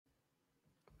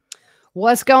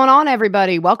What's going on,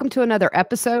 everybody? Welcome to another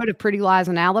episode of Pretty Lies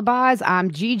and Alibis. I'm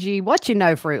Gigi. What you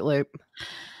know, Fruit Loop?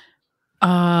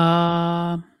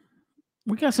 Uh,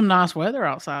 we got some nice weather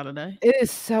outside today. It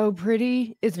is so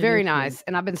pretty. It's It very is pretty. nice.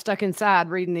 And I've been stuck inside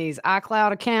reading these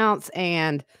iCloud accounts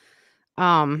and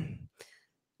um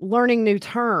learning new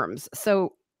terms.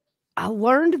 So I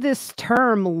learned this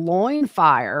term loin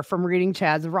fire from reading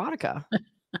Chad's erotica.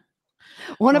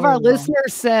 One of Oh, our wow.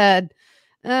 listeners said,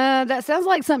 that sounds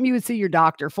like something you would see your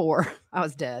doctor for. I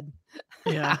was dead.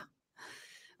 Yeah.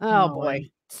 Oh No boy.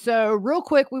 way. So real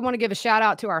quick, we want to give a shout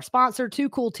out to our sponsor, Two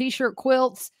Cool T-shirt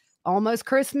Quilts. Almost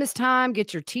Christmas time.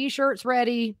 Get your t-shirts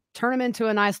ready. Turn them into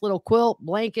a nice little quilt,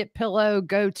 blanket, pillow.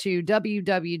 Go to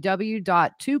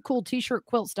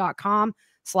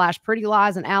www.twocooltshirtquilts.com/pretty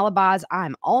lies and alibis.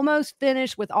 I'm almost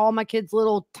finished with all my kids'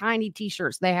 little tiny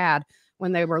t-shirts they had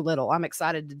when they were little. I'm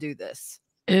excited to do this.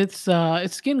 It's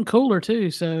getting cooler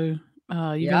too, so you're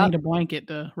gonna Yep. need a blanket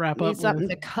to wrap Need up with. something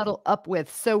to cuddle up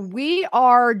with. So we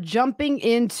are jumping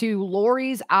into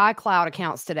Lori's iCloud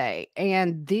accounts today.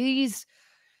 And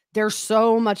there's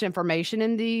so much information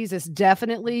in these. It's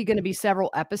definitely going to be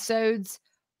several episodes.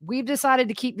 We've decided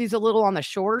to keep these a little on the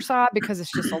shorter side because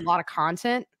it's just a lot of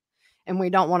content and we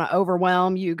don't want to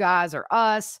overwhelm you guys or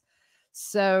us.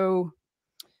 So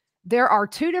there are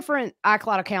two different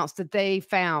iCloud accounts that they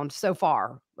found so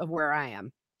far of where I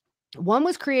am. One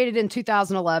was created in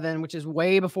 2011, which is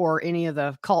way before any of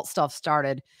the cult stuff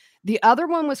started. The other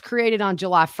one was created on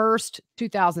July 1st,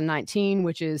 2019,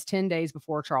 which is 10 days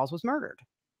before Charles was murdered.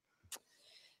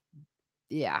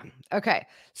 Yeah. Okay.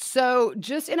 So,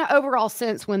 just in an overall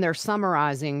sense, when they're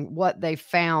summarizing what they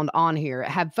found on here, it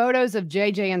had photos of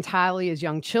JJ and Tylee as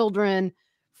young children,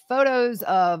 photos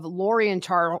of Lori and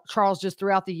Charles just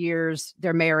throughout the years,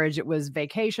 their marriage. It was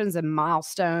vacations and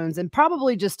milestones and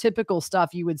probably just typical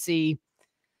stuff you would see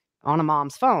on a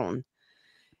mom's phone.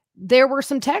 There were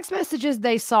some text messages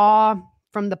they saw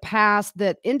from the past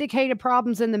that indicated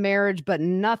problems in the marriage, but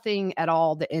nothing at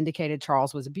all that indicated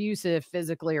Charles was abusive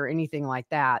physically or anything like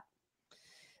that.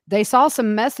 They saw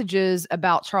some messages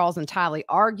about Charles and Tylee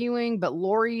arguing, but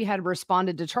Lori had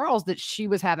responded to Charles that she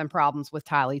was having problems with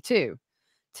Tylee too.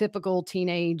 Typical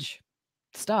teenage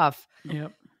stuff.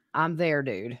 Yep. I'm there,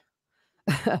 dude.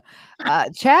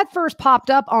 Chad first popped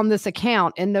up on this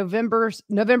account in November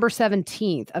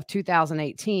 17th of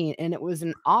 2018, and it was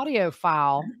an audio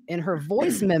file in her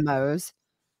voice memos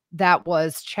that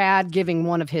was Chad giving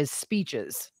one of his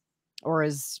speeches or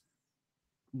his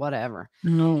whatever.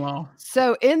 Oh wow.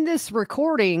 So in this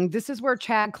recording, this is where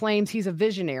Chad claims he's a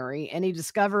visionary and he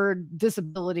discovered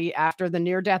disability after the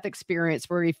near-death experience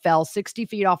where he fell 60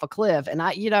 feet off a cliff. And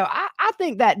I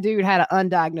think that dude had an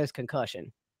undiagnosed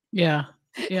concussion. Yeah.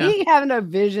 Yeah. He ain't having no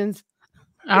visions.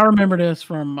 I remember this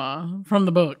from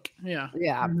the book. Yeah.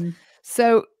 Yeah. Mhm.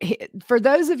 So for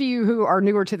those of you who are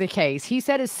newer to the case, he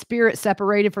said his spirit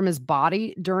separated from his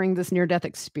body during this near-death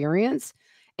experience,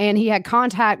 and he had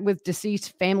contact with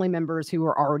deceased family members who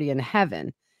were already in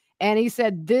heaven. And he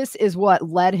said this is what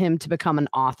led him to become an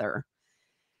author.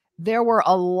 There were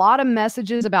a lot of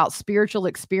messages about spiritual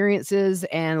experiences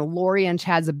and Lori and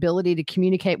Chad's ability to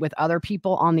communicate with other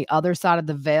people on the other side of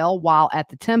the veil while at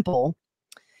the temple.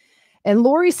 And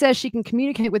Lori says she can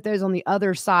communicate with those on the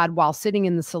other side while sitting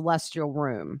in the celestial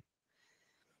room.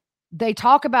 They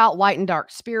talk about light and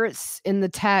dark spirits in the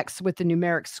text with the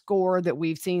numeric score that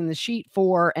we've seen the sheet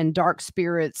for, and dark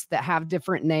spirits that have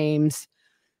different names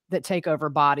that take over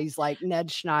bodies like Ned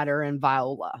Schneider and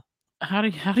Viola. How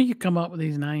do you come up with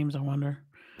these names? I wonder.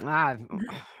 I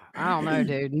don't know,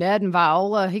 dude. Ned and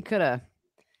Viola, he could have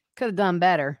done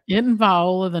better. Isn't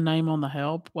Viola the name on the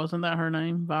help? Wasn't that her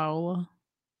name, Viola?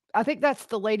 I think that's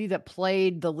the lady that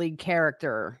played the lead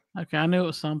character. Okay, I knew it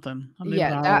was something.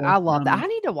 Yeah, I love that. I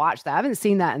need to watch that. I haven't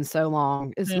seen that in so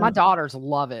long. My daughters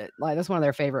love it. Like, that's one of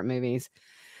their favorite movies.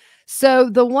 So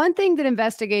the one thing that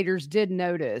investigators did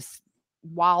notice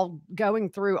while going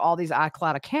through all these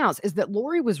iCloud accounts is that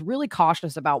Lori was really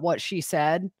cautious about what she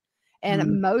said.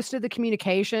 And most of the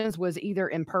communications was either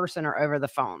in person or over the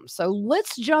phone. So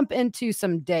let's jump into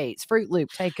some dates. Fruit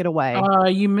Loop, take it away.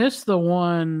 You missed the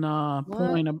one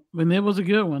point, and it was a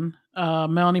good one.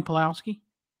 Melanie Pulowski.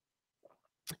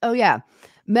 Oh, yeah.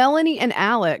 Melanie and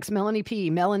Alex, Melani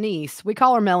P, Melanice. We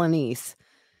call her Melanice.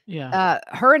 Yeah.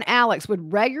 Her and Alex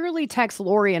would regularly text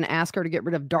Lori and ask her to get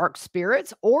rid of dark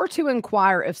spirits or to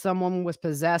inquire if someone was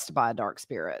possessed by a dark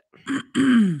spirit.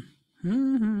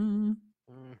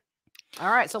 All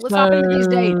right, so let's hop into these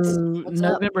dates.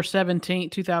 November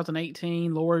 17th,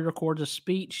 2018, Lori records a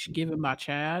speech given by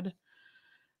Chad.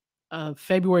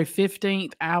 February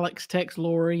 15th, Alex texted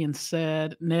Lori and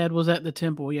said, Ned was at the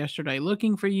temple yesterday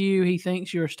looking for you. He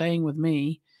thinks you're staying with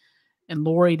me. And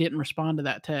Lori didn't respond to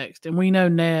that text. And we know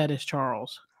Ned is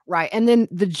Charles. Right. And then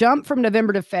the jump from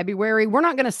November to February, we're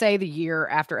not going to say the year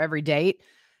after every date.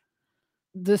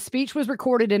 The speech was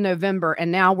recorded in November,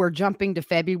 and now we're jumping to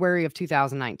February of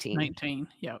 2019.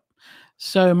 Yep.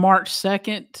 So March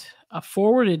 2nd, a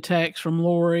forwarded text from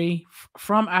Lori,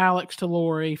 from Alex to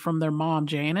Lori, from their mom,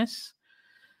 Janice.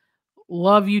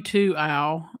 Love you too,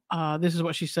 Al. This is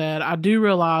what she said. I do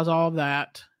realize all of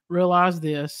that. Realize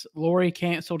this. Lori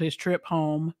canceled his trip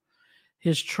home.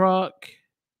 His truck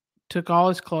took all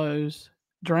his clothes,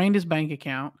 drained his bank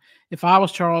account. If I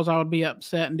was Charles, I would be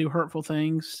upset and do hurtful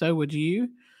things. So would you.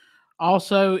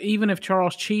 Also, even if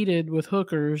Charles cheated with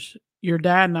hookers, your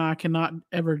dad and I cannot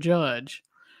ever judge.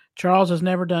 Charles has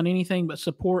never done anything but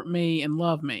support me and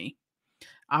love me.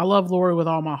 I love Lori with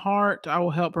all my heart. I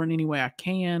will help her in any way I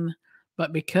can.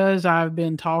 But because I've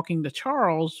been talking to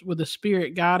Charles with the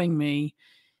Spirit guiding me,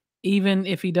 even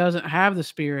if he doesn't have the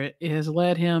Spirit, it has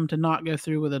led him to not go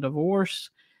through with a divorce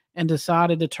and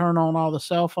decided to turn on all the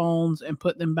cell phones and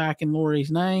put them back in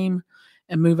Lori's name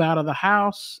and move out of the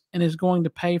house, and is going to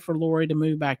pay for Lori to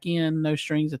move back in, no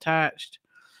strings attached.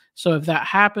 So if that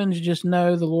happens, just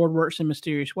know the Lord works in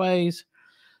mysterious ways.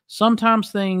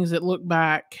 Sometimes things that look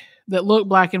black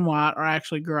and white are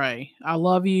actually gray. I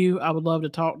love you. I would love to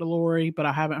talk to Lori, but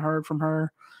I haven't heard from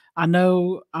her. I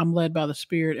know I'm led by the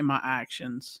Spirit in my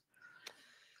actions.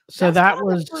 So That's that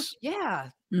was, yeah.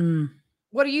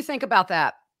 What do you think about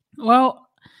that? Well,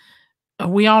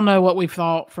 we all know what we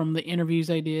thought from the interviews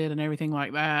they did and everything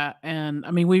like that. And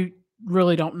I mean, we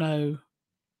really don't know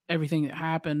everything that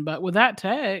happened. But with that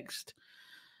text,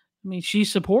 I mean,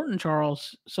 she's supporting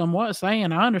Charles somewhat,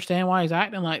 saying, I understand why he's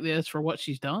acting like this for what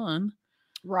she's done.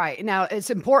 Right. Now, it's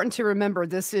important to remember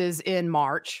this is in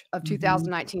March of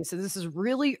 2019. So this is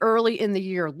really early in the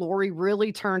year. Lori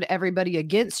really turned everybody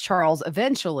against Charles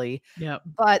eventually. Yep.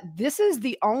 But this is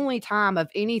the only time of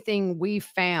anything we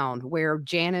found where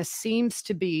Janice seems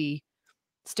to be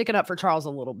sticking up for Charles a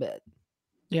little bit.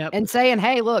 Yep. And saying,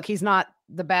 hey, look, he's not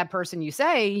the bad person you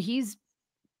say. He's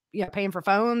paying for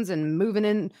phones and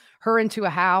moving her into a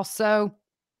house. So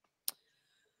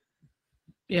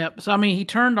yep. So I mean, he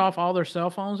turned off all their cell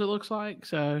phones, it looks like.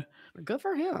 So good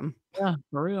for him. Yeah,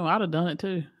 for real. I'd have done it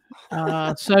too.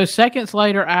 So seconds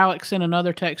later, Alex sent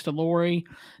another text to Lori.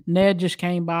 Ned just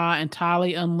came by and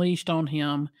Tylee unleashed on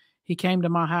him. He came to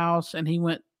my house and he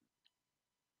went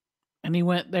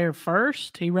there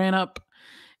first. He ran up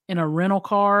in a rental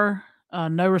car.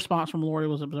 No response from Lori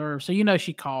was observed. So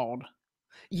she called.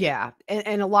 Yeah.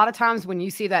 And a lot of times when you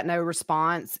see that no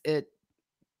response,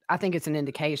 I think it's an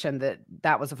indication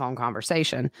that was a phone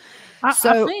conversation. I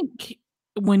think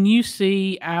when you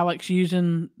see Alex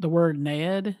using the word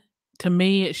Ned, to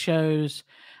me, it shows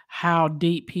how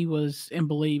deep he was and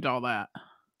believed all that.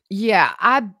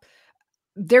 Yeah.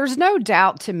 There's no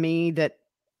doubt to me that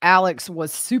Alex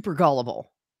was super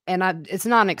gullible, and it's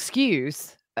not an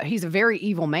excuse. He's a very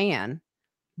evil man,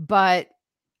 but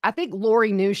I think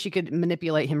Lori knew she could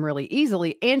manipulate him really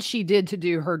easily, and she did to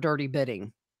do her dirty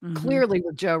bidding. Clearly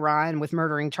with Joe Ryan, with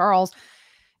murdering Charles.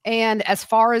 And as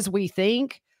far as we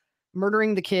think,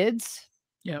 murdering the kids.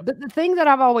 Yeah. But the thing that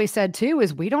I've always said too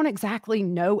is we don't exactly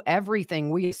know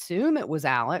everything. We assume it was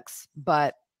Alex,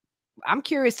 but I'm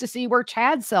curious to see where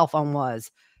Chad's cell phone was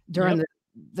during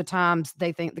the times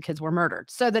they think the kids were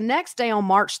murdered. So the next day on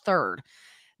March 3rd,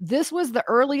 this was the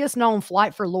earliest known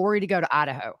flight for Lori to go to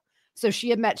Idaho. So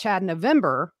she had met Chad in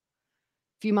November.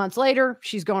 A few months later,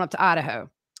 she's going up to Idaho.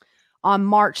 On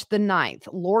March the 9th,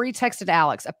 Lori texted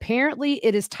Alex. Apparently,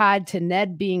 it is tied to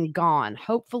Ned being gone,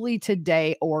 hopefully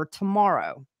today or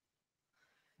tomorrow.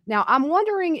 Now, I'm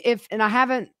wondering if, and I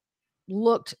haven't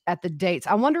looked at the dates,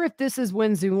 I wonder if this is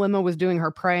when Zulema was doing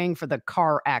her praying for the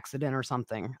car accident or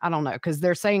something. I don't know, because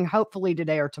they're saying hopefully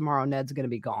today or tomorrow Ned's going to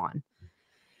be gone.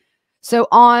 So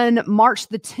on March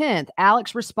the 10th,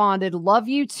 Alex responded, love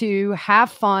you too, have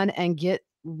fun, and get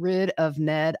rid of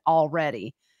Ned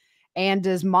already. And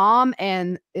does mom,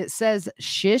 and it says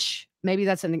Shish, maybe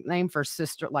that's a nickname for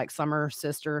sister, like summer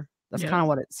sister. That's kind of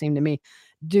what it seemed to me.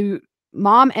 Do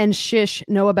mom and Shish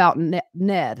know about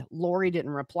Ned? Lori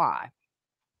didn't reply.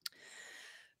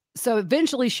 So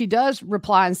eventually she does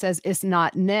reply and says, it's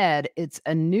not Ned, it's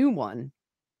a new one.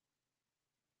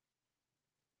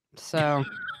 So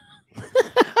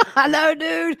I know,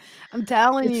 dude. I'm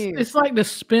telling you. It's like the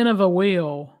spin of a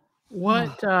wheel.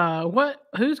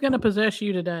 Who's going to possess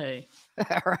you today?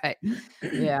 Right.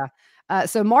 Yeah.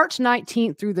 So March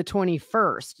 19th through the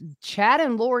 21st, Chad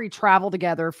and Lori traveled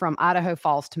together from Idaho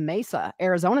Falls to Mesa,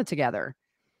 Arizona together.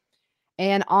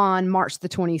 And on March the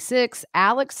 26th,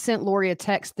 Alex sent Lori a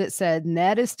text that said,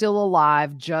 Ned is still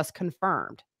alive, just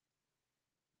confirmed.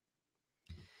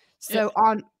 So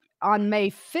on May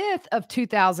 5th of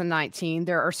 2019,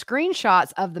 there are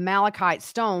screenshots of the malachite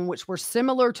stone, which were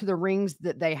similar to the rings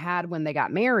that they had when they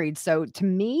got married. So to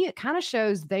me, it kind of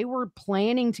shows they were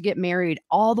planning to get married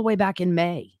all the way back in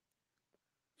May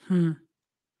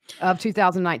of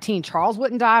 2019. Charles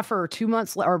wouldn't die for 2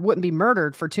 months or wouldn't be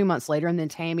murdered for 2 months later, and then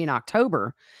Tammy in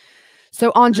October.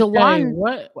 So on July,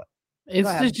 what?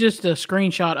 It's just a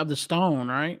screenshot of the stone,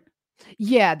 right?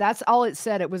 Yeah, that's all it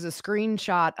said. It was a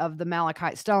screenshot of the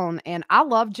malachite stone. And I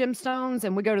love gemstones,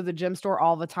 and we go to the gem store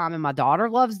all the time, and my daughter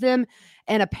loves them.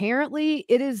 And apparently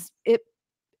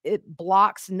it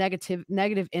blocks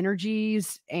negative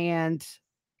energies, and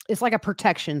it's like a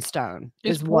protection stone.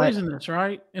 It's poisonous,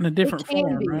 right? In a different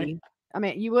form, right? I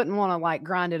mean, you wouldn't want to like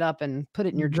grind it up and put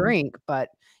it in your drink, but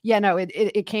yeah, no,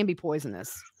 it can be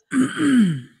poisonous.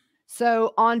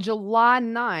 So on July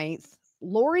 9th,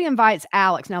 Lori invites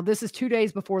Alex. Now, this is 2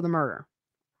 days before the murder,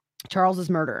 Charles's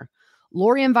murder.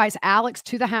 Lori invites Alex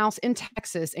to the house in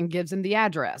Texas and gives him the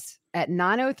address. At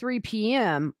 9:03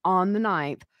 p.m. on the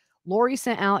 9th, Lori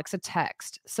sent Alex a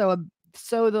text. So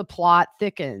the plot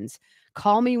thickens.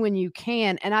 Call me when you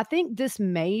can. And I think this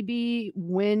may be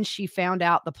when she found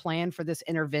out the plan for this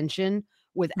intervention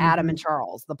with Adam and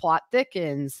Charles. The plot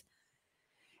thickens.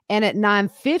 And at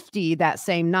 9:50 that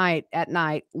same night,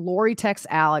 Lori texts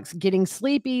Alex, getting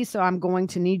sleepy, so I'm going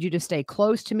to need you to stay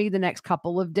close to me the next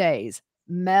couple of days.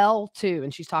 Mel, too.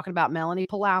 And she's talking about Melani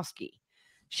Pulowski.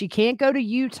 She can't go to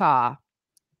Utah.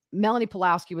 Melani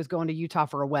Pulowski was going to Utah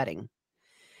for a wedding.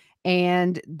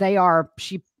 And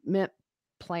she meant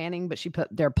planning, but she put,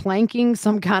 they're planking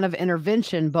some kind of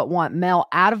intervention, but want Mel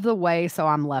out of the way, so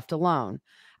I'm left alone.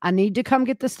 I need to come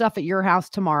get the stuff at your house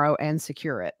tomorrow and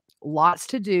secure it. Lots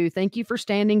to do. Thank you for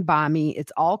standing by me.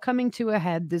 It's all coming to a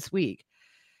head this week.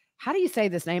 How do you say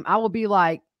this name? I will be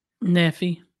like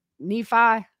Nephi.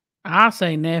 Nephi. I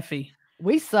say Nephi.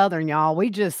 We Southern, y'all.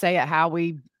 We just say it how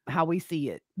we see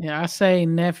it. Yeah, I say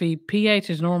Nephi.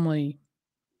 PH is normally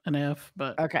an F,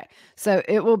 but okay. So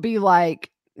it will be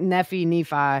like Nephi.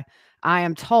 I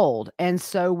am told, and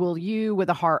so will you,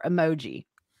 with a heart emoji.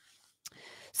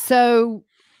 So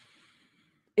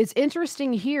it's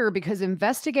interesting here because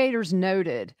investigators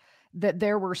noted that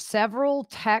there were several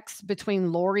texts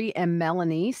between Lori and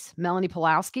Melani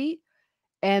Pulowski,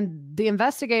 and the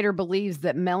investigator believes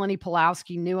that Melani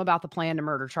Pulowski knew about the plan to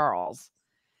murder Charles.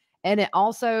 And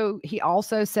he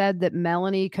also said that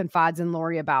Melani confides in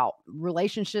Lori about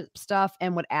relationship stuff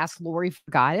and would ask Lori for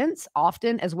guidance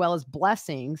often, as well as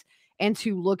blessings, and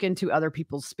to look into other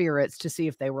people's spirits to see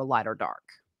if they were light or dark.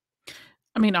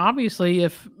 I mean, obviously,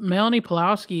 if Melani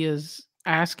Pulowski is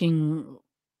asking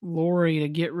Lori to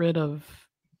get rid of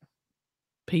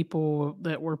people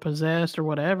that were possessed or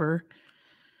whatever,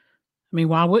 I mean,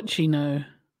 why wouldn't she know?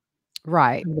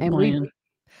 Right. And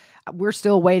we're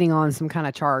still waiting on some kind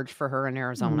of charge for her in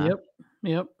Arizona.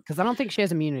 Yep. Because I don't think she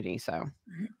has immunity, so.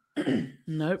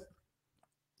 Nope.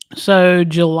 So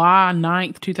July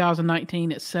 9th,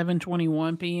 2019 at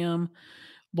 7:21 p.m.,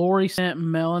 Lori sent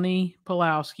Melani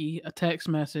Pulowski a text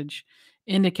message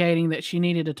indicating that she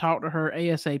needed to talk to her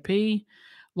ASAP.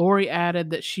 Lori added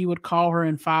that she would call her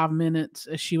in 5 minutes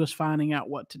as she was finding out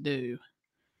what to do.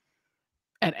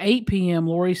 At 8 p.m.,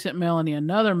 Lori sent Melani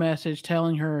another message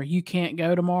telling her, "You can't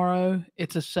go tomorrow.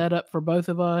 It's a setup for both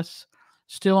of us."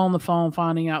 Still on the phone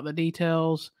finding out the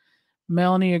details.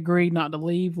 Melani agreed not to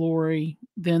leave Lori,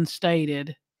 then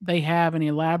stated, "They have an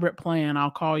elaborate plan.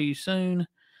 I'll call you soon."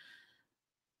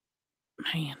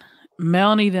 Man.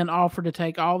 Melani then offered to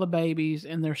take all the babies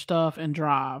and their stuff and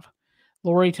drive.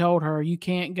 Lori told her, "You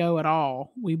can't go at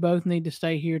all. We both need to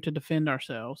stay here to defend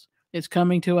ourselves. It's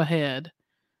coming to a head.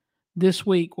 This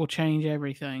week will change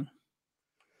everything."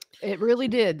 It really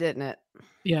did, didn't it?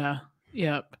 Yeah.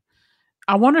 Yep.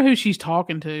 I wonder who she's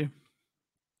talking to.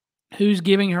 Who's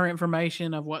giving her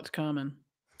information of what's coming?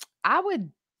 I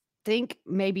would think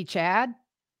maybe Chad.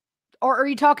 Or are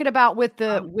you talking about with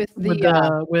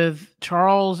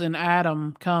Charles and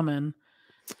Adam coming?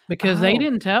 Because they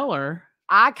didn't tell her.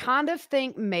 I kind of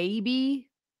think maybe,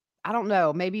 I don't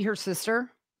know, maybe her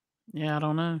sister. Yeah, I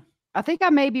don't know. I think I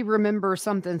maybe remember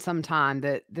sometime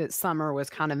that Summer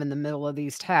was kind of in the middle of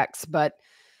these texts, but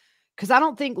because I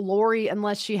don't think Lori,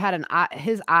 unless she had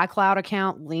his iCloud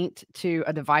account linked to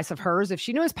a device of hers, if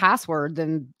she knew his password,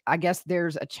 then I guess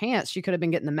there's a chance she could have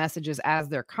been getting the messages as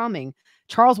they're coming.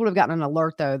 Charles would have gotten an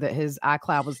alert though that his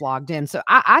iCloud was logged in. So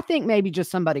I think maybe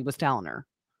just somebody was telling her.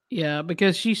 Yeah,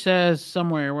 because she says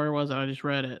somewhere, where was it? I just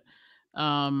read it.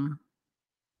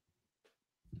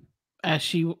 As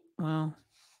she, well,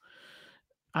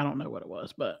 I don't know what it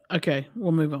was, but okay,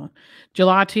 we'll move on.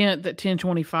 July 10th at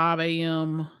 10:25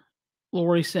 a.m.,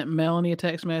 Lori sent Melanie a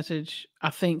text message. I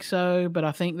think so, but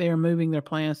I think they are moving their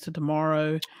plans to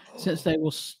tomorrow since they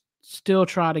will still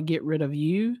try to get rid of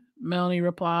you. Melanie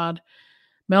replied,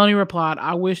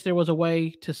 I wish there was a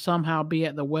way to somehow be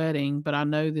at the wedding, but I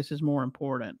know this is more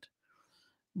important.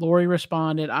 Lori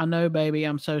responded, I know, baby.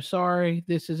 I'm so sorry.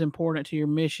 This is important to your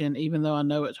mission, even though I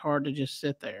know it's hard to just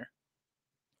sit there.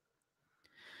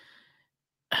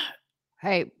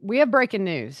 Hey, we have breaking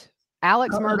news.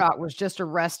 Alex Murdaugh was just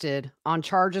arrested on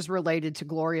charges related to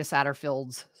Gloria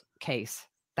Satterfield's case,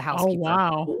 the Oh, housekeeper.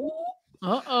 wow.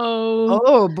 Uh-oh.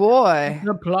 Oh, boy.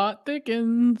 The plot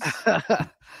thickens.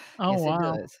 Oh, Yes,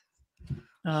 wow. it does.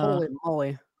 Holy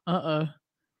moly. Uh-oh.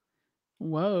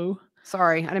 Whoa.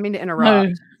 Sorry, I didn't mean to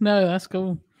interrupt. No, that's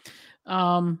cool.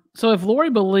 So if Lori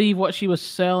believed what she was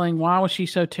selling, why was she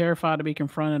so terrified to be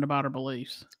confronted about her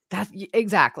beliefs? That's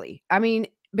exactly. I mean,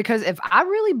 because if I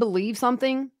really believe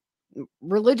something,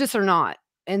 religious or not,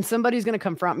 and somebody's going to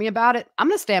confront me about it, I'm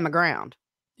going to stand my ground.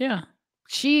 Yeah.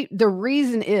 The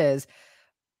reason is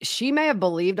she may have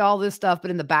believed all this stuff,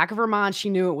 but in the back of her mind, she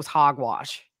knew it was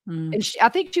hogwash. And I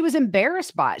think she was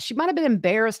embarrassed by it. She might have been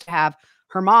embarrassed to have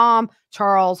her mom,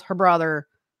 Charles, her brother,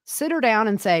 sit her down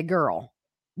and say, girl,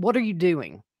 what are you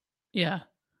doing? Yeah.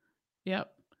 Yep.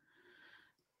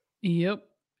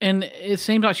 And it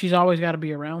seems like she's always got to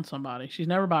be around somebody. She's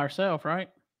never by herself, right?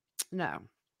 No.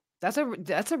 That's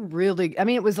a really, I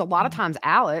mean, it was a lot of times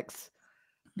Alex,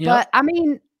 Yep. but I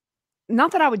mean,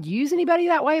 not that I would use anybody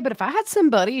that way, but if I had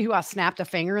somebody who I snapped a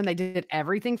finger and they did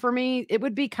everything for me, it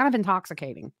would be kind of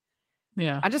intoxicating.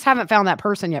 Yeah. I just haven't found that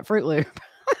person yet, Fruit Loop.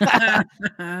 Come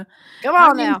I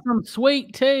on need now. some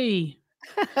sweet tea.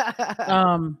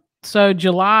 So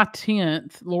July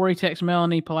 10th, Lori texted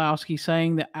Melanie Pulowski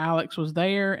saying that Alex was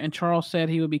there and Charles said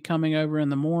he would be coming over in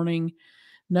the morning.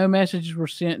 No messages were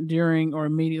sent during or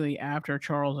immediately after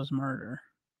Charles's murder.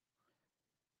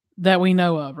 That we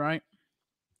know of, right?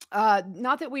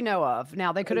 Not that we know of.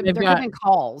 Now there could have They've got been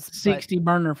calls. 60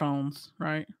 burner phones,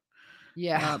 right?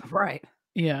 Yeah, right.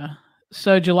 Yeah.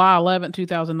 So July 11th,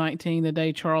 2019, the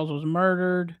day Charles was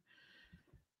murdered.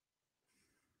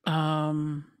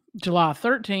 July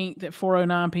 13th at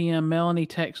 4:09 p.m., Melanie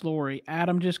texts Lori,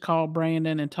 Adam just called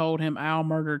Brandon and told him Al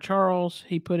murdered Charles.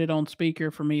 He put it on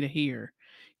speaker for me to hear.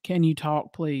 Can you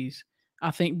talk, please?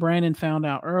 I think Brandon found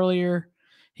out earlier.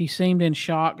 He seemed in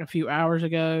shock a few hours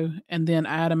ago, and then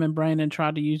Adam and Brandon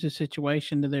tried to use the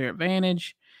situation to their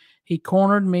advantage. He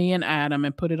cornered me and Adam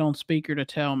and put it on speaker to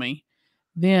tell me.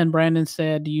 Then Brandon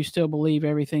said, do you still believe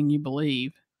everything you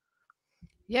believe?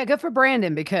 Yeah, good for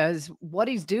Brandon, because what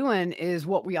he's doing is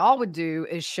what we all would do,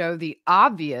 is show the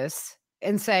obvious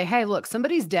and say, hey, look,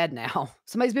 somebody's dead now.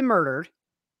 Somebody's been murdered.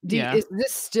 Yeah. Is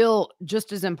this still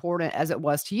just as important as it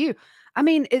was to you? I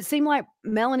mean, it seemed like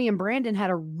Melanie and Brandon had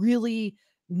a really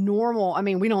normal, I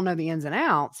mean, we don't know the ins and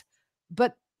outs,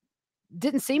 but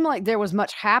didn't seem like there was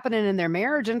much happening in their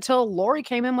marriage until Lori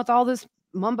came in with all this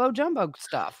mumbo jumbo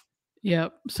stuff.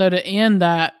 Yep. So to end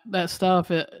that stuff,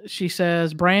 she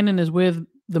says, Brandon is with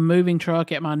the moving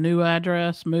truck at my new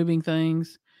address, moving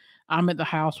things. I'm at the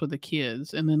house with the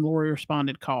kids. And then Lori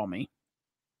responded, call me.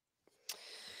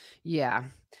 Yeah.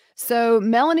 So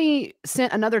Melanie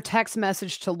sent another text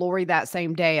message to Lori that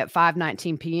same day at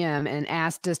 5:19 p.m. and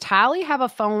asked, does Tylee have a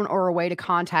phone or a way to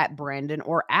contact Brandon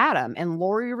or Adam? And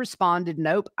Lori responded,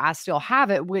 nope, I still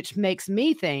have it, which makes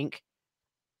me think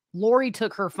Lori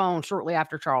took her phone shortly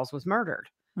after Charles was murdered.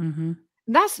 Mm-hmm.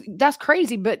 That's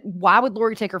crazy, but why would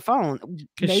Lori take her phone?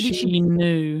 Maybe she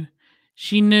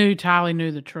knew Tylee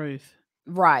knew the truth.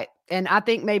 Right. And I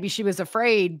think maybe she was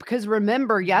afraid, because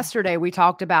remember yesterday we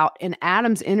talked about in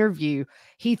Adam's interview,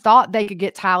 he thought they could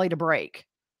get Tylee to break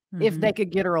if they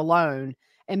could get her alone.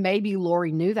 And maybe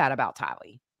Lori knew that about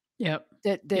Tylee. Yep.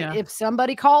 That if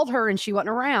somebody called her and she wasn't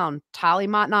around, Tylee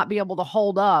might not be able to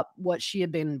hold up what she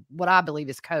had been, what I believe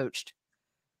is coached.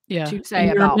 Yeah. To say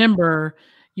and about.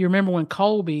 You remember when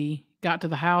Colby got to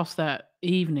the house that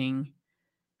evening,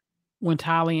 when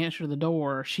Tylee answered the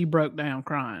door, she broke down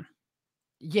crying.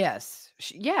 Yes.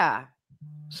 Yeah.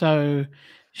 So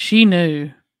she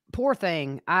knew. Poor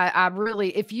thing. I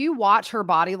really, if you watch her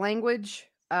body language,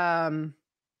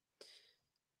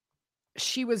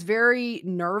 she was very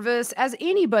nervous, as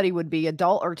anybody would be,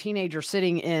 adult or teenager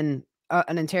sitting in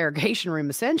an interrogation room,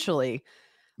 essentially.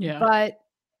 Yeah. But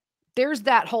there's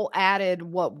that whole added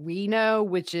what we know,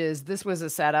 which is this was a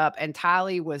setup, and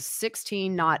Tylee was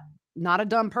 16, not a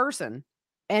dumb person,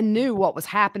 and knew what was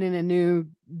happening and knew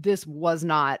this was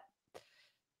not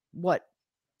what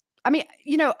I mean,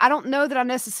 I don't know that I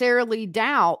necessarily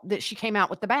doubt that she came out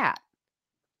with the bat.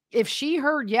 If she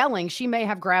heard yelling, she may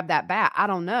have grabbed that bat. I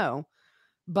don't know.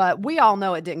 But we all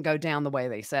know it didn't go down the way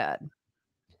they said.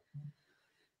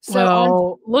 So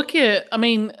Well, look at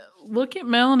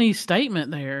Melanie's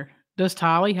statement there. Does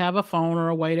Tylee have a phone or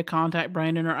a way to contact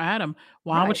Brandon or Adam?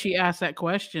 Why would she ask that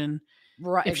question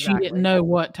if she didn't know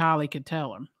what Tylee could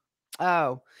tell him?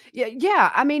 Oh,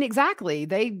 yeah. I mean, exactly.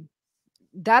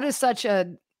 That is such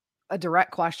a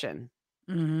direct question.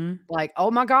 Like,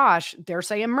 oh my gosh, they're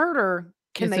saying murder.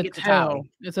 Can they get to Tylee?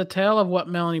 It's a tale of what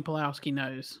Melanie Pawlowski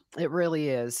knows. It really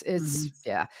is.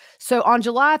 Yeah. So on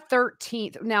July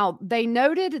 13th, now they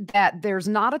noted that there's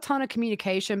not a ton of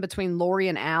communication between Lori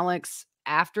and Alex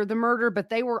after the murder, but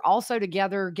they were also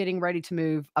together getting ready to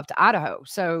move up to Idaho.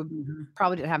 So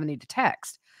probably didn't have a need to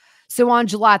text. So on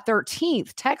July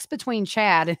 13th, text between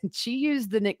Chad, and she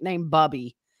used the nickname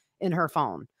Bubby in her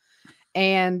phone,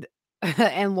 and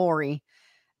Lori.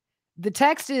 The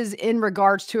text is in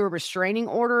regards to a restraining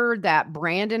order that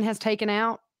Brandon has taken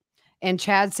out. And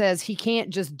Chad says he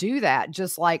can't just do that,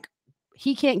 just like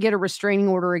he can't get a restraining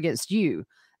order against you.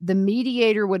 The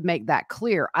mediator would make that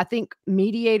clear. I think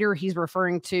mediator he's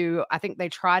referring to, I think they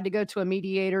tried to go to a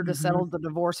mediator to settle the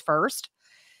divorce first.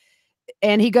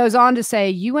 And he goes on to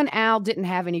say, you and Al didn't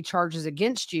have any charges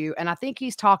against you. And I think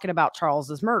he's talking about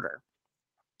Charles's murder.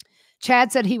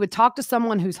 Chad said he would talk to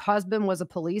someone whose husband was a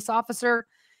police officer.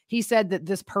 He said that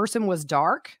this person was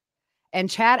dark. And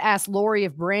Chad asked Lori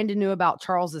if Brandon knew about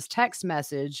Charles's text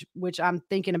message, which I'm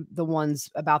thinking of the ones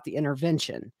about the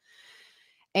intervention.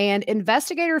 And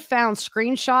investigators found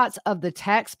screenshots of the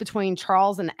text between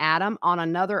Charles and Adam on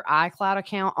another iCloud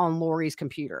account on Lori's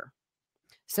computer.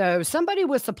 So somebody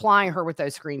was supplying her with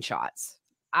those screenshots.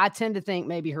 I tend to think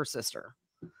maybe her sister.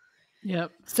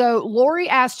 Yep. So Lori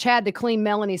asked Chad to clean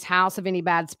Melanie's house of any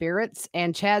bad spirits,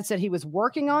 and Chad said he was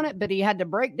working on it, but he had to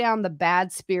break down the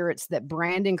bad spirits that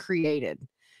Brandon created.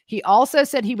 He also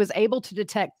said he was able to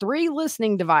detect 3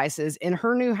 listening devices in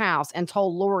her new house and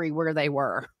told Lori where they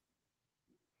were.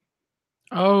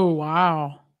 Oh,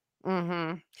 wow.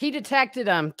 He detected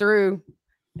them through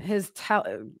his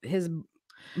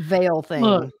veil thing.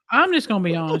 Look, I'm just going to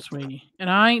be honest with you, and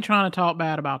I ain't trying to talk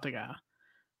bad about the guy.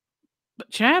 But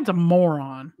Chad's a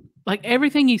moron. Like,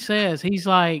 everything he says, he's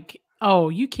like, oh,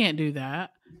 you can't do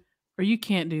that. Or you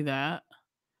can't do that.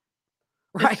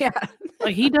 Right, yeah.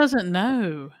 Like, he doesn't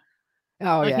know.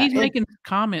 Oh, like, yeah. He's making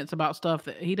comments about stuff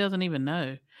that he doesn't even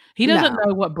know. He doesn't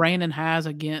know what Brandon has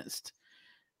against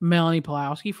Melani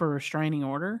Pawlowski for a restraining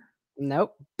order.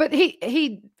 Nope. But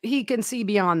he can see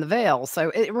beyond the veil.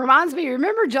 So it reminds me,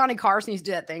 remember Johnny Carson used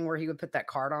to do that thing where he would put that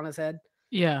card on his head?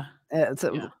 Yeah.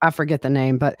 I forget the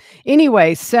name, but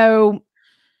anyway, so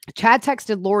Chad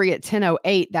texted Lori at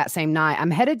 10:08 that same night.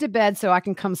 I'm headed to bed so I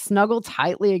can come snuggle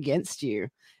tightly against you.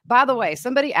 By the way,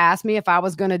 somebody asked me if I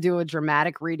was going to do a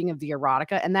dramatic reading of the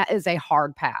erotica, and that is a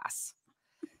hard pass.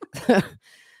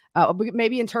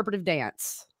 Maybe interpretive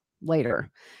dance later.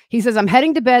 He says, I'm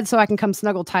heading to bed so I can come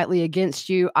snuggle tightly against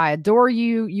you. I adore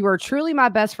you. You are truly my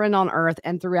best friend on earth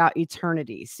and throughout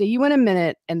eternity. See you in a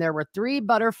minute. And there were 3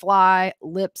 butterfly,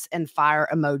 lips, and fire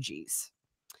emojis.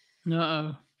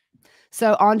 Uh-oh.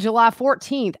 So on July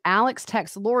 14th, Alex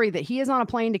texts Lori that he is on a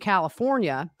plane to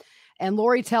California, and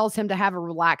Lori tells him to have a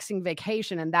relaxing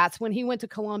vacation. And that's when he went to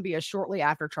Colombia shortly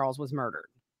after Charles was murdered.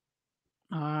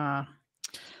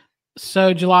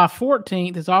 So July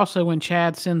 14th is also when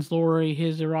Chad sends Lori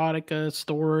his erotica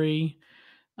story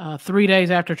 3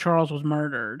 days after Charles was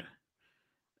murdered.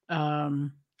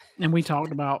 And we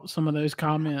talked about some of those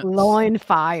comments. Loin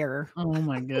fire. Oh,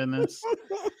 my goodness.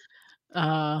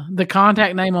 The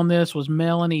contact name on this was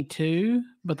Melani P,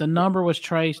 but the number was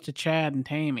traced to Chad and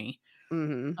Tammy.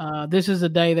 This is the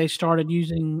day they started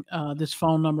using this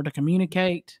phone number to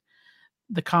communicate.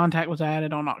 The contact was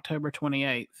added on October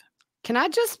 28th. Can I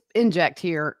just inject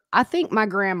here? I think my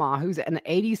grandma, who's an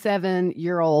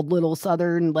 87-year-old little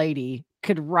Southern lady,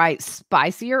 could write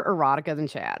spicier erotica than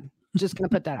Chad. Just going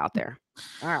to put that out there.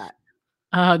 All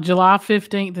right. July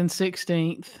 15th and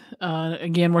 16th.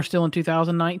 Again, we're still in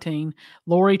 2019.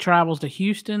 Lori travels to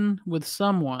Houston with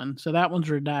someone. So that one's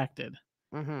redacted.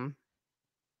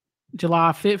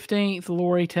 July 15th,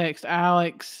 Lori texts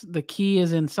Alex, the key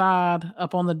is inside,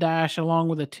 up on the dash, along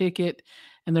with a ticket.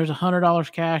 And there's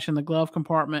 $100 cash in the glove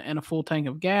compartment and a full tank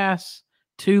of gas,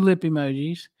 2 lip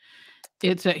emojis.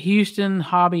 It's at Houston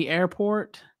Hobby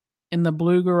Airport. in the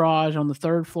blue garage on the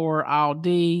 3rd floor, aisle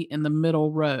D, in the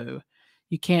middle row.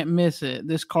 You can't miss it.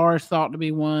 This car is thought to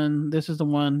be one. This is the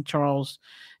one Charles.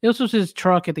 This was his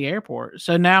truck at the airport.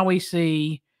 So now we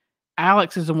see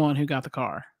Alex is the one who got the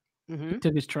car. He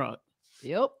took his truck.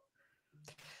 Yep.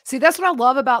 See, that's what I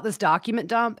love about this document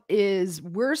dump is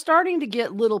we're starting to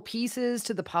get little pieces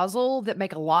to the puzzle that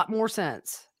make a lot more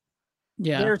sense.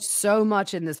 Yeah. There's so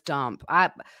much in this dump.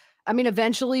 I mean,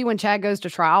 eventually when Chad goes to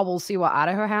trial, we'll see what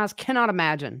Idaho has. Cannot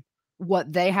imagine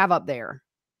what they have up there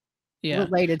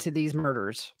related to these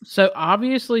murders. So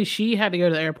obviously she had to go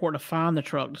to the airport to find the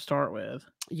truck to start with.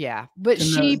 Yeah, but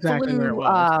she exactly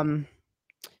flew.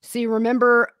 See,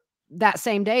 remember that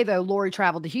same day though, Lori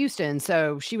traveled to Houston,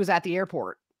 so she was at the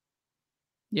airport.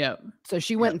 Yep. So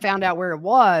she went and found out where it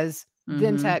was,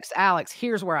 then text Alex,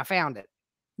 here's where I found it.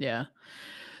 Yeah.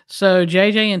 So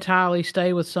JJ and Tylee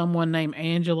stay with someone named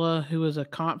Angela, who is a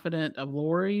confidant of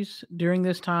Lori's. During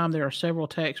this time, there are several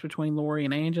texts between Lori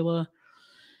and Angela.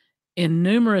 In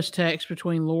numerous texts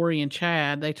between Lori and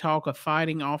Chad, they talk of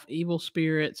fighting off evil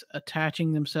spirits,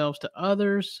 attaching themselves to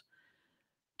others.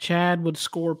 Chad would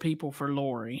score people for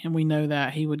Lori, and we know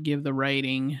that he would give the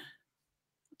rating.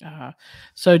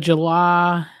 So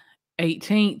July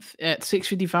 18th at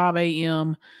 6:55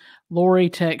 a.m., Lori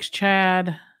texts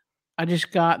Chad, I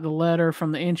just got the letter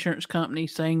from the insurance company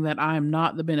saying that I am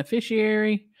not the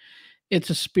beneficiary. It's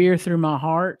a spear through my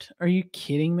heart. Are you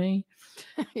kidding me?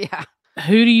 Yeah.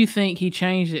 Who do you think he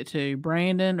changed it to?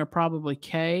 Brandon or probably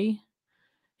Kay?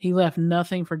 He left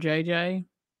nothing for JJ.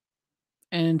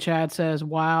 And Chad says,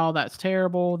 wow, that's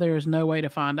terrible. There is no way to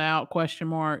find out, ?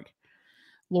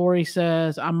 Lori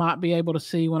says, I might be able to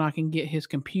see when I can get his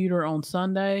computer on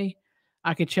Sunday.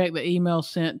 I could check the email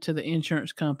sent to the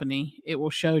insurance company. It will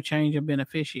show change of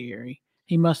beneficiary.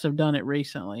 He must have done it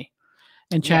recently.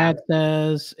 And Chad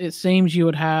says, it seems you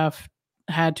would have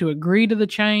had to agree to the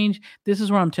change. This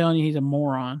is where I'm telling you he's a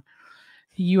moron.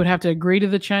 You would have to agree to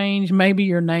the change. Maybe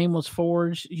your name was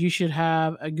forged. You should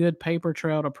have a good paper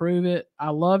trail to prove it. I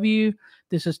love you.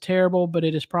 This is terrible, but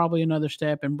it is probably another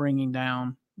step in bringing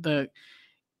down the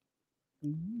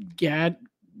gadgetons.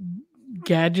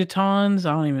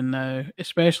 I don't even know,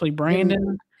 especially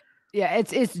Brandon. Yeah,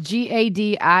 it's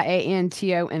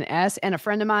GADIANTONS. And a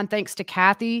friend of mine, thanks to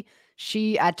Kathy,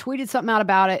 I tweeted something out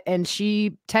about it, and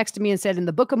she texted me and said, in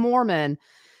the Book of Mormon,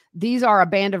 these are a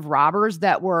band of robbers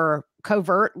that were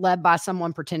covert, led by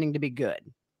someone pretending to be good.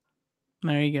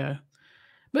 There you go.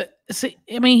 But see,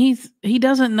 I mean, he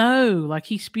doesn't know. Like,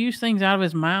 he spews things out of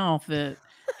his mouth that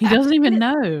he doesn't even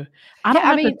know. I don't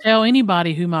have to tell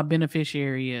anybody who my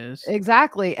beneficiary is.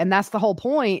 Exactly. And that's the whole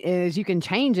point, is you can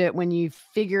change it when you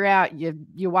figure out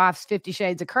your wife's 50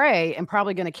 Shades of Grey and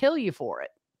probably going to kill you for it.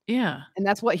 Yeah. And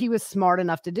that's what he was smart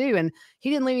enough to do. And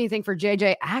he didn't leave anything for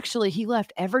JJ. Actually, he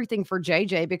left everything for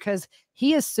JJ because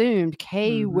he assumed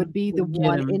Kay would be the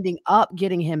one ending up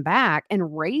getting him back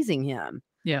and raising him.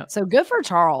 Yeah. So good for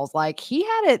Charles. Like, he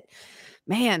had it,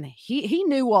 man, he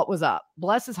knew what was up.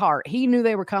 Bless his heart. He knew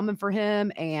they were coming for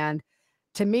him. And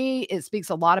to me, it speaks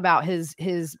a lot about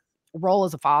his role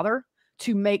as a father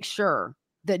to make sure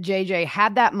that JJ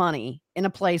had that money in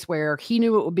a place where he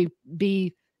knew it would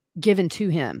be given to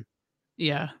him.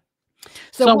 Yeah.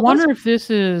 So I wonder if this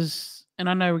is, and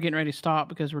I know we're getting ready to stop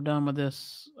because we're done with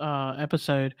this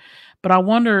episode, but I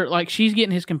wonder, like, she's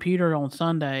getting his computer on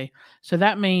Sunday, so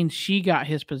that means she got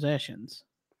his possessions.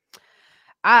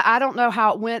 I don't know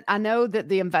how it went. I know that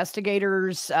the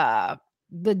investigators,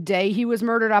 the day he was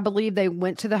murdered, I believe they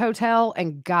went to the hotel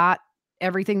and got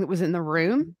everything that was in the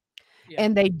room. Yeah.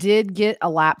 And they did get a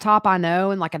laptop, I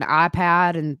know, and like an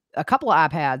iPad and a couple of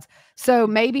iPads. So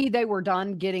maybe they were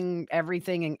done getting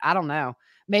everything. And I don't know.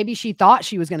 Maybe she thought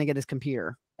she was going to get his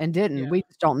computer and didn't. Yeah. We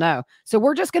just don't know. So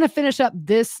we're just going to finish up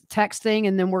this text thing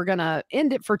and then we're going to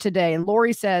end it for today. And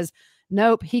Lori says,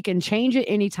 nope, he can change it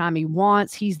anytime he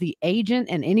wants. He's the agent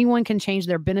and anyone can change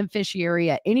their beneficiary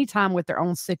at any time with their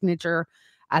own signature.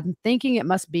 I'm thinking it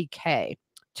must be Kay.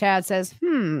 Chad says,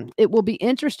 it will be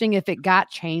interesting if it got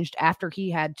changed after he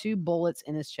had 2 bullets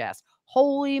in his chest.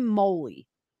 Holy moly.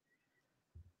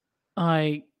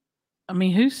 I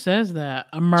mean, who says that?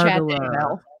 A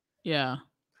murderer. Yeah.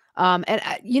 And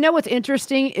you know what's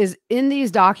interesting is in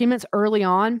these documents early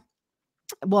on,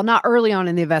 well, not early on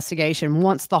in the investigation,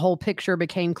 once the whole picture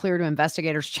became clear to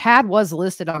investigators, Chad was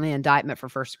listed on the indictment for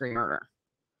first-degree murder.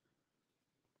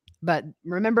 But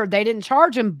remember, they didn't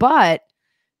charge him, but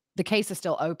the case is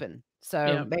still open.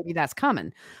 So maybe that's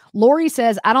coming. Lori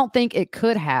says, I don't think it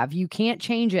could have. You can't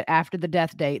change it after the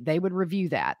death date. They would review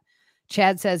that.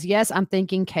 Chad says, yes, I'm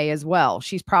thinking Kay as well.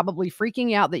 She's probably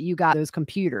freaking out that you got those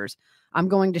computers. I'm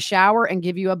going to shower and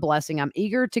give you a blessing. I'm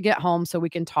eager to get home so we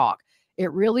can talk.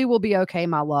 It really will be okay,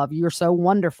 my love. You're so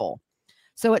wonderful.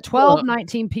 So at Look,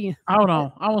 12:19 p.m. hold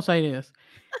on. I will say this.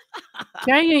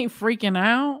 Kay ain't freaking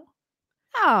out.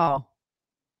 Oh,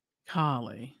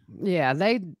 Golly. yeah,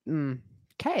 Kay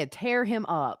would tear him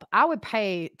up. I would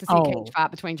pay to see a cage Oh,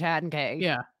 fight between Chad and Kay.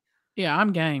 yeah. Yeah,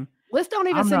 I'm game. Let's don't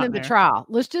even I'm send right him to there. trial.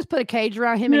 Let's just put a cage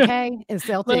around him and Yeah. Kay and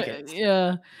sell tickets.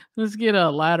 Yeah. Let's get a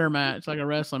ladder match, like a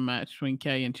wrestling match between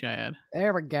Kay and Chad.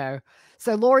 There we go.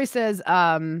 So Lori says,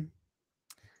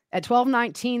 at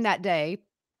 12:19 that day,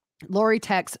 Lori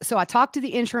texts, so I talked to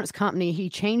the insurance company. He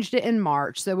changed it in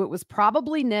March. So it was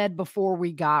probably Ned before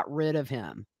we got rid of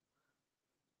him.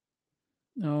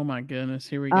 Oh my goodness.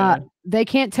 Here we go. They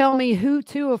can't tell me who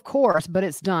to, of course, but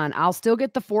it's done. I'll still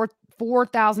get the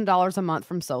 $4,000 a month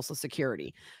from Social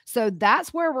Security. So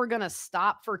that's where we're going to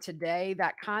stop for today.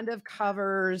 That kind of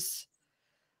covers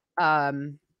what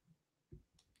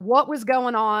was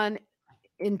going on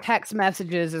in text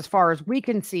messages as far as we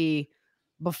can see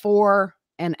before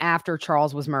and after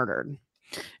Charles was murdered.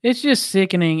 It's just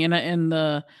sickening, and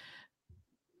the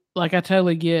like I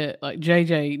totally get, like,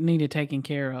 JJ needed taken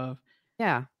care of.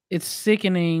 Yeah. It's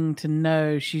sickening to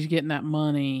know she's getting that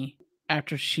money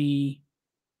after she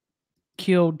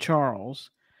killed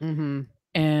Charles. Mm-hmm.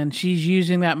 And she's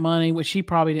using that money, which she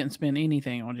probably didn't spend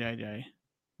anything on JJ.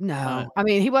 No. I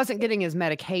mean, he wasn't getting his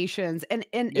medications. And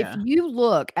if Yeah. you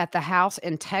look at the house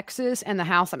in Texas and the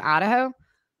house in Idaho,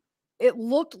 it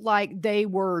looked like they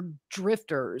were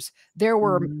drifters. There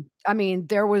were, Mhm. I mean,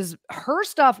 there was, her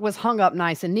stuff was hung up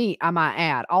nice and neat, I might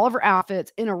add. All of her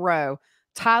outfits in a row.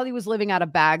 Tylee was living out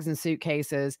of bags and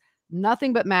suitcases,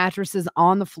 nothing but mattresses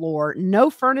on the floor, no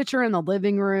furniture in the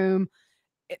living room.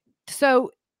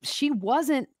 So she was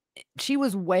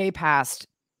way past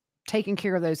taking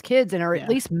care of those kids and or at Yeah.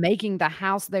 least making the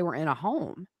house they were in a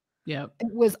home. Yep.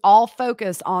 It was all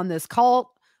focused on this cult,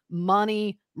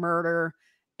 money, murder,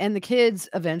 and the kids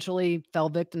eventually fell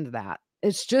victim to that.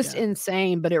 It's just Yeah.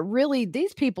 insane, but it really,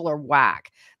 these people are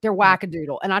whack. They're Yeah.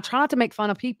 wackadoodle. And I try not to make fun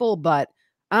of people, but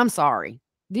I'm sorry.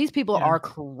 These people Yeah. are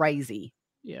crazy.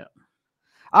 Yeah.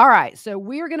 All right. So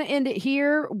we're going to end it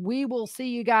here. We will see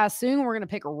you guys soon. We're going to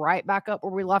pick right back up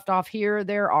where we left off here.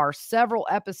 There are several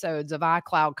episodes of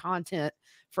iCloud content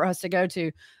for us to go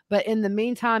to. But in the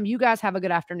meantime, you guys have a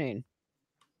good afternoon.